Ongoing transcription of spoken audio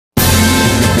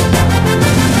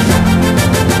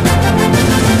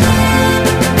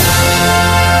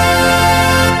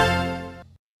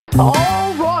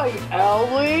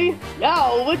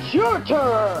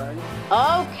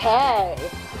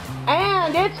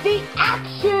the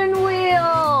action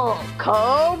wheel!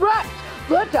 Correct!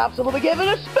 Let's absolutely give it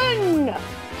a spin!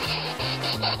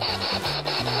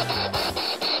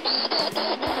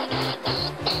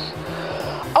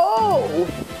 Oh,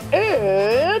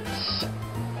 it's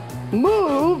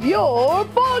move your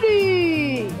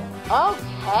body!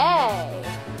 Okay.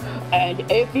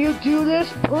 And if you do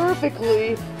this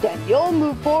perfectly, then you'll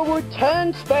move forward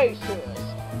 10 spaces.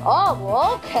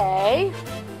 Oh, okay.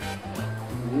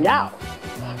 Now,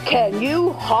 can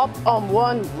you hop on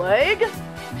one leg?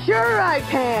 Sure I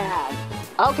can.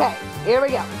 Okay, here we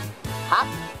go. Hop.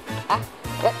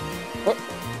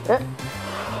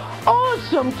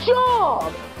 Awesome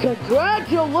job!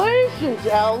 Congratulations,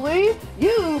 Ellie!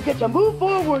 You get to move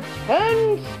forward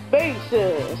 10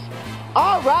 spaces.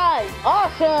 All right,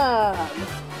 awesome!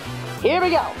 Here we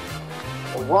go.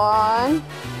 1,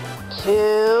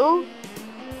 2,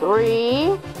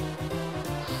 3,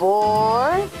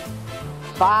 4,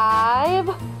 5,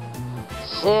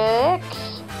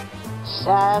 6,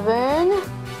 7,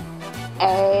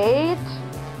 8,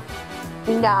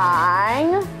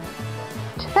 9,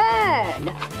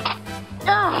 10.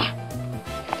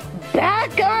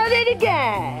 Back on it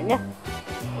again.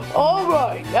 All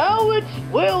right, now it's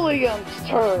William's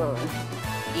turn.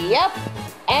 Yep.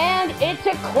 And it's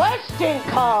a question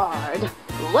card.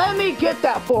 Let me get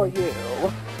that for you.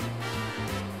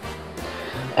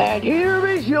 And here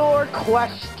is your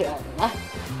question.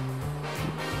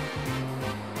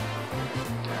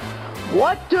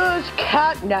 What does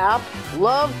Catnap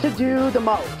love to do the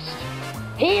most?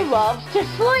 He loves to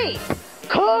sleep.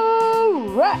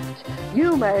 Correct!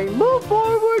 You may move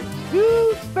forward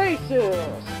 2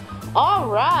 spaces. All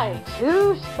right,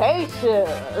 2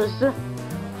 spaces.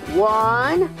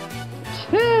 1,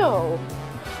 2.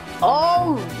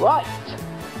 All right.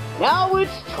 Now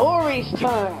it's Tori's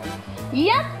turn.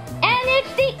 Yep, and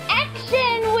it's the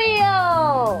action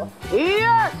wheel.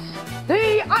 Yes,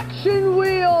 the action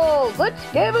wheel. Let's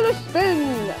give it a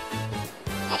spin.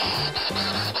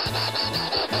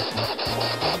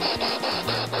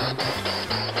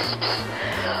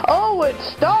 Oh, it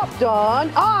stopped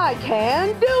on I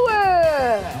can do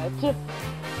it.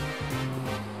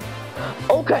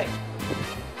 Okay.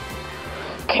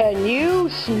 Can you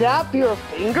snap your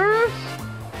fingers?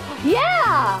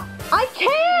 Yeah, I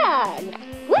can.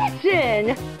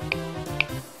 Listen.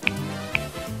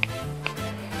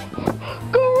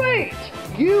 Great.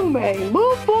 You may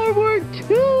move forward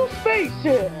 2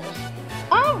 spaces.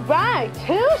 All right,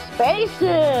 2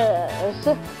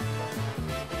 spaces.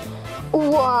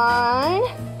 1,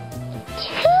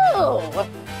 2.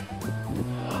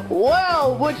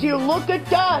 Well, would you look at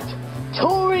that?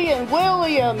 Tori and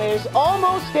William is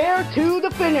almost there to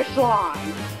the finish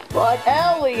line, but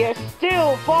Ellie is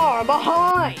still far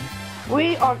behind.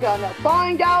 We are gonna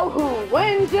find out who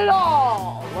wins it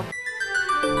all.